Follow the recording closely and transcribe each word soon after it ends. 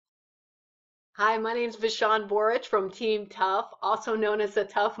Hi, my name is Vishan Borich from Team Tough, also known as the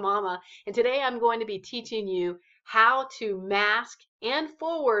Tough Mama, and today I'm going to be teaching you how to mask and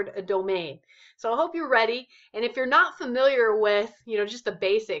forward a domain. So I hope you're ready, and if you're not familiar with, just the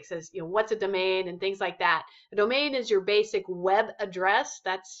basics as, what's a domain and things like that. A domain is your basic web address.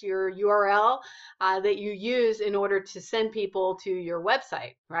 That's your URL that you use in order to send people to your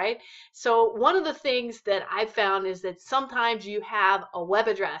website, right? So one of the things that I've found is that sometimes you have a web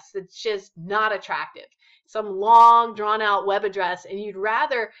address that's just not attractive, some long drawn out web address, and you'd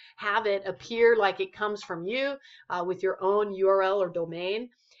rather have it appear like it comes from you with your own URL or domain,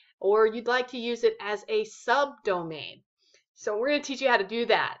 or you'd like to use it as a subdomain. So we're going to teach you how to do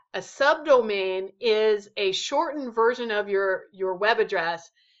that. A subdomain is a shortened version of your web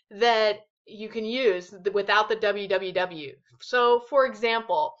address that you can use without the www. So for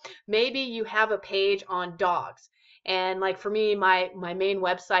example, maybe you have a page on dogs, and like for me, my main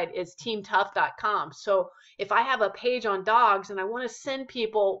website is teamtough.com. So if I have a page on dogs and I want to send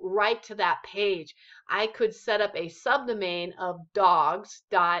people right to that page, I could set up a subdomain of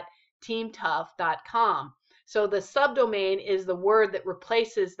dogs.teamtough.com. So the subdomain is the word that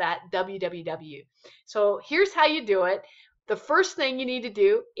replaces that www. So here's how you do it. The first thing you need to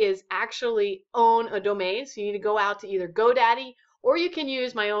do is actually own a domain. So you need to go out to either GoDaddy, or you can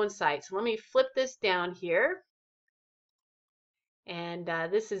use my own site. So let me flip this down here. And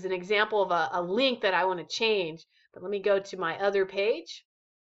this is an example of a link that I want to change. But let me go to my other page.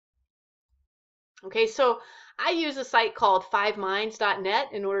 Okay, so I use a site called 5minds.net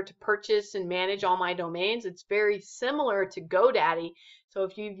in order to purchase and manage all my domains. It's very similar to GoDaddy. So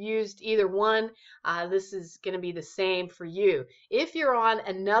if you've used either one, this is going to be the same for you. If you're on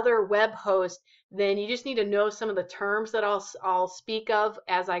another web host, then you just need to know some of the terms that I'll speak of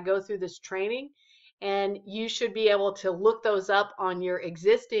as I go through this training. And you should be able to look those up on your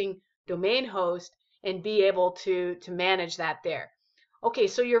existing domain host and be able to manage that there. Okay,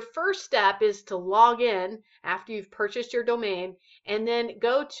 so your first step is to log in after you've purchased your domain, and then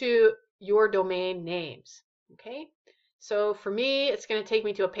go to your domain names. Okay, so for me, it's going to take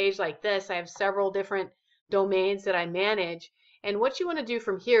me to a page like this. I have several different domains that I manage, and what you want to do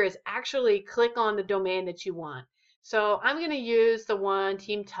from here is actually click on the domain that you want. So I'm going to use the one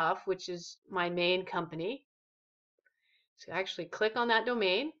Team Tough, which is my main company. So actually click on that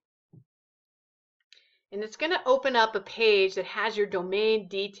domain. And it's going to open up a page that has your domain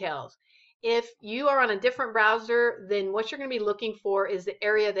details. If you are on a different browser, then what you're going to be looking for is the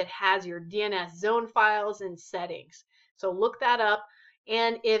area that has your DNS zone files and settings. So look that up.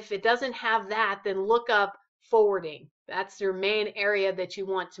 And if it doesn't have that, then look up forwarding. That's your main area that you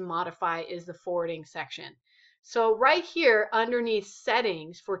want to modify, is the forwarding section. So right here underneath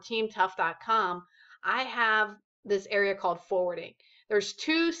settings for teamtough.com, I have this area called forwarding. There's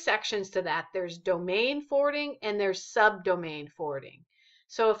two sections to that. There's domain forwarding and there's subdomain forwarding.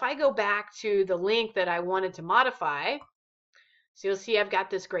 So if I go back to the link that I wanted to modify, so you'll see I've got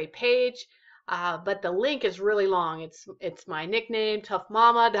this great page, but the link is really long. It's my nickname,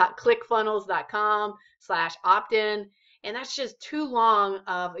 toughmama.clickfunnels.com/opt-in, and that's just too long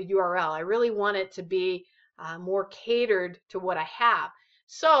of a URL. I really want it to be more catered to what I have.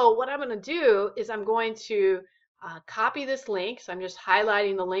 So what I'm going to do is I'm going to copy this link. So I'm just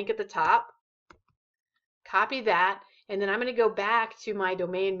highlighting the link at the top, copy that, and then I'm going to go back to my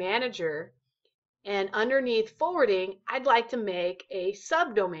domain manager, and underneath forwarding, I'd like to make a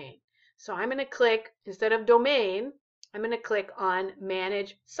subdomain. So I'm going to click, instead of domain, I'm going to click on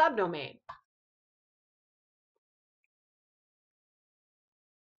manage subdomain.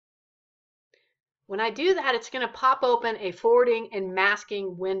 When I do that, it's going to pop open a forwarding and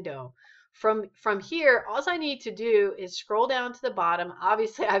masking window. From here, all I need to do is scroll down to the bottom.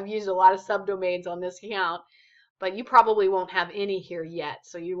 Obviously, I've used a lot of subdomains on this account, but you probably won't have any here yet.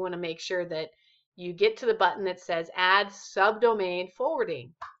 So you want to make sure that you get to the button that says Add Subdomain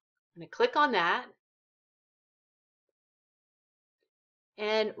Forwarding. I'm going to click on that.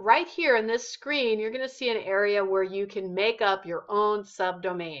 And right here in this screen, you're going to see an area where you can make up your own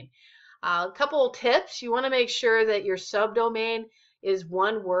subdomain. A couple of tips. You want to make sure that your subdomain is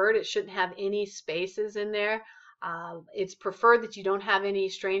one word. It shouldn't have any spaces in there. It's preferred that you don't have any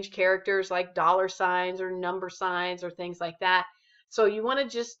strange characters like $ or number signs or things like that. So you want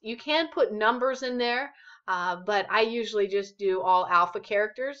to you can put numbers in there, but I usually just do all alpha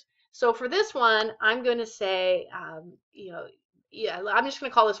characters. So for this one, I'm going to say, I'm just going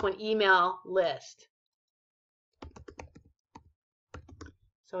to call this one email list.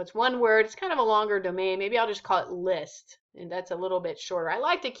 So it's one word. It's kind of a longer domain. Maybe I'll just call it list, and that's a little bit shorter. I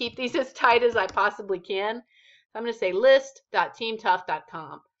like to keep these as tight as I possibly can. So I'm going to say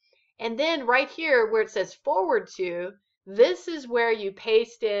list.teamtough.com. And then right here where it says forward to, this is where you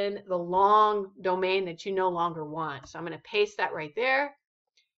paste in the long domain that you no longer want. So I'm going to paste that right there.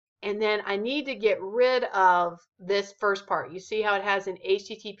 And then I need to get rid of this first part. You see how it has an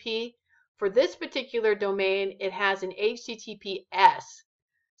HTTP? For this particular domain, it has an HTTPS.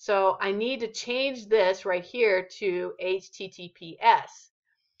 So I need to change this right here to HTTPS.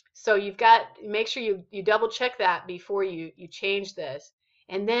 So you've got, make sure you double check that before you change this.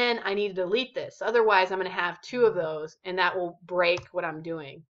 And then I need to delete this. Otherwise, I'm going to have two of those, and that will break what I'm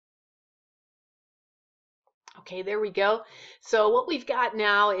doing. Okay, there we go. So what we've got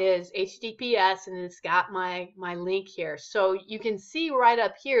now is HTTPS, and it's got my link here. So you can see right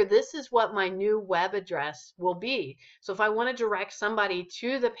up here, this is what my new web address will be. So if I want to direct somebody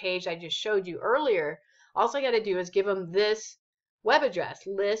to the page I just showed you earlier, all I got to do is give them this web address,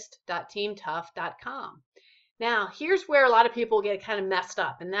 list.teamtough.com. Now, here's where a lot of people get kind of messed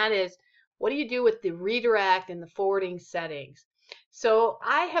up, and that is, what do you do with the redirect and the forwarding settings? So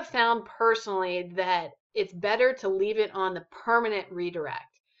I have found personally that it's better to leave it on the permanent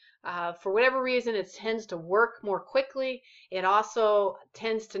redirect. For whatever reason, it tends to work more quickly. It also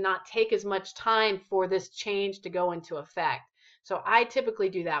tends to not take as much time for this change to go into effect. So I typically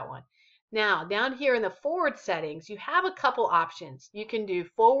do that one. Now, down here in the forward settings, you have a couple options. You can do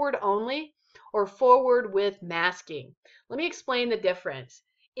forward only or forward with masking. Let me explain the difference.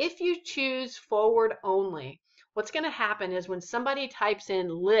 If you choose forward only, what's going to happen is when somebody types in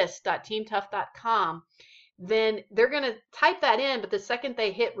list.teamtough.com, then they're going to type that in, but the second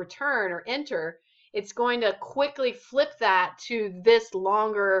they hit return or enter, it's going to quickly flip that to this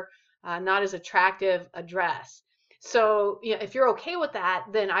longer, not as attractive address. So if you're okay with that,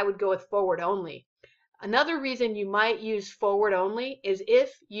 then I would go with forward only. Another reason you might use forward only is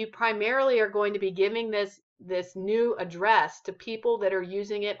if you primarily are going to be giving this new address to people that are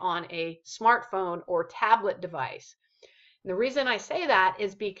using it on a smartphone or tablet device. And the reason I say that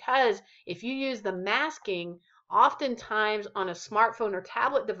is because if you use the masking, oftentimes on a smartphone or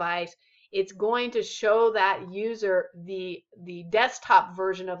tablet device, it's going to show that user the desktop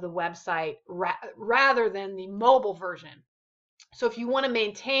version of the website rather than the mobile version. So if you want to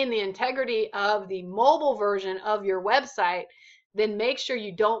maintain the integrity of the mobile version of your website, then make sure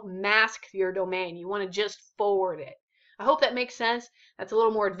you don't mask your domain. You want to just forward it. I hope that makes sense. That's a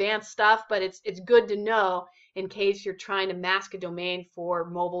little more advanced stuff, but it's good to know in case you're trying to mask a domain for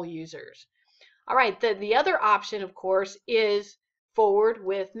mobile users. All right, the other option, of course, is forward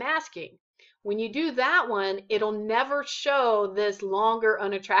with masking. When you do that one, it'll never show this longer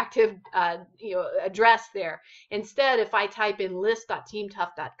unattractive address there. Instead, if I type in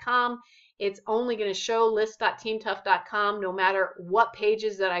list.teamtough.com, it's only going to show list.teamtough.com no matter what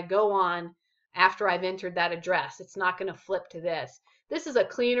pages that I go on after I've entered that address. It's not going to flip to this. This is a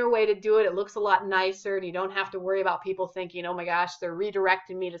cleaner way to do it. It looks a lot nicer, and you don't have to worry about people thinking, oh my gosh, they're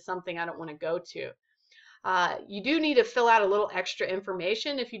redirecting me to something I don't want to go to. You do need to fill out a little extra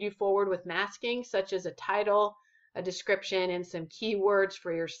information if you do forward with masking, such as a title, a description, and some keywords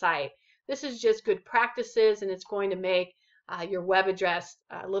for your site. This is just good practices, and it's going to make your web address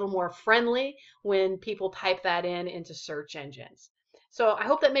a little more friendly when people type that into search engines. So I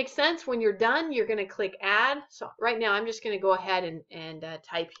hope that makes sense. When you're done, you're going to click add. So right now I'm just going to go ahead and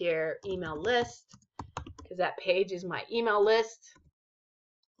type here email list, because that page is my email list.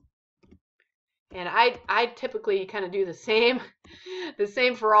 And I typically kind of do the same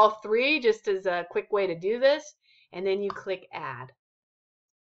for all three, just as a quick way to do this. And then you click add.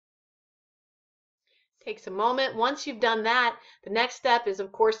 Takes a moment. Once you've done that, the next step is,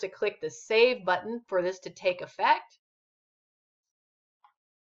 of course, to click the save button for this to take effect.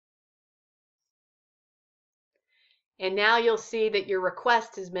 And now you'll see that your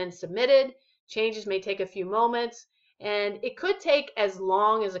request has been submitted. Changes may take a few moments. And it could take as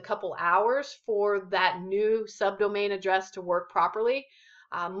long as a couple hours for that new subdomain address to work properly.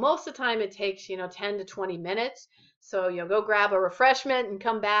 Most of the time it takes 10 to 20 minutes. So go grab a refreshment and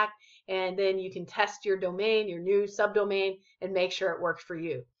come back, and then you can test your domain, your new subdomain, and make sure it works for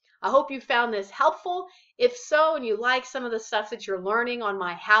you. I hope you found this helpful. If so, and you like some of the stuff that you're learning on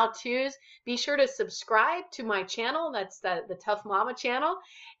my how-tos, be sure to subscribe to my channel. That's the Tough Mama channel.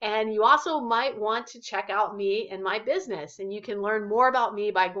 And you also might want to check out me and my business. And you can learn more about me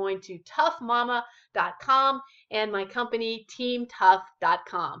by going to toughmama.com and my company,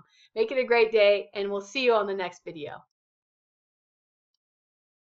 teamtough.com. Make it a great day, and we'll see you on the next video.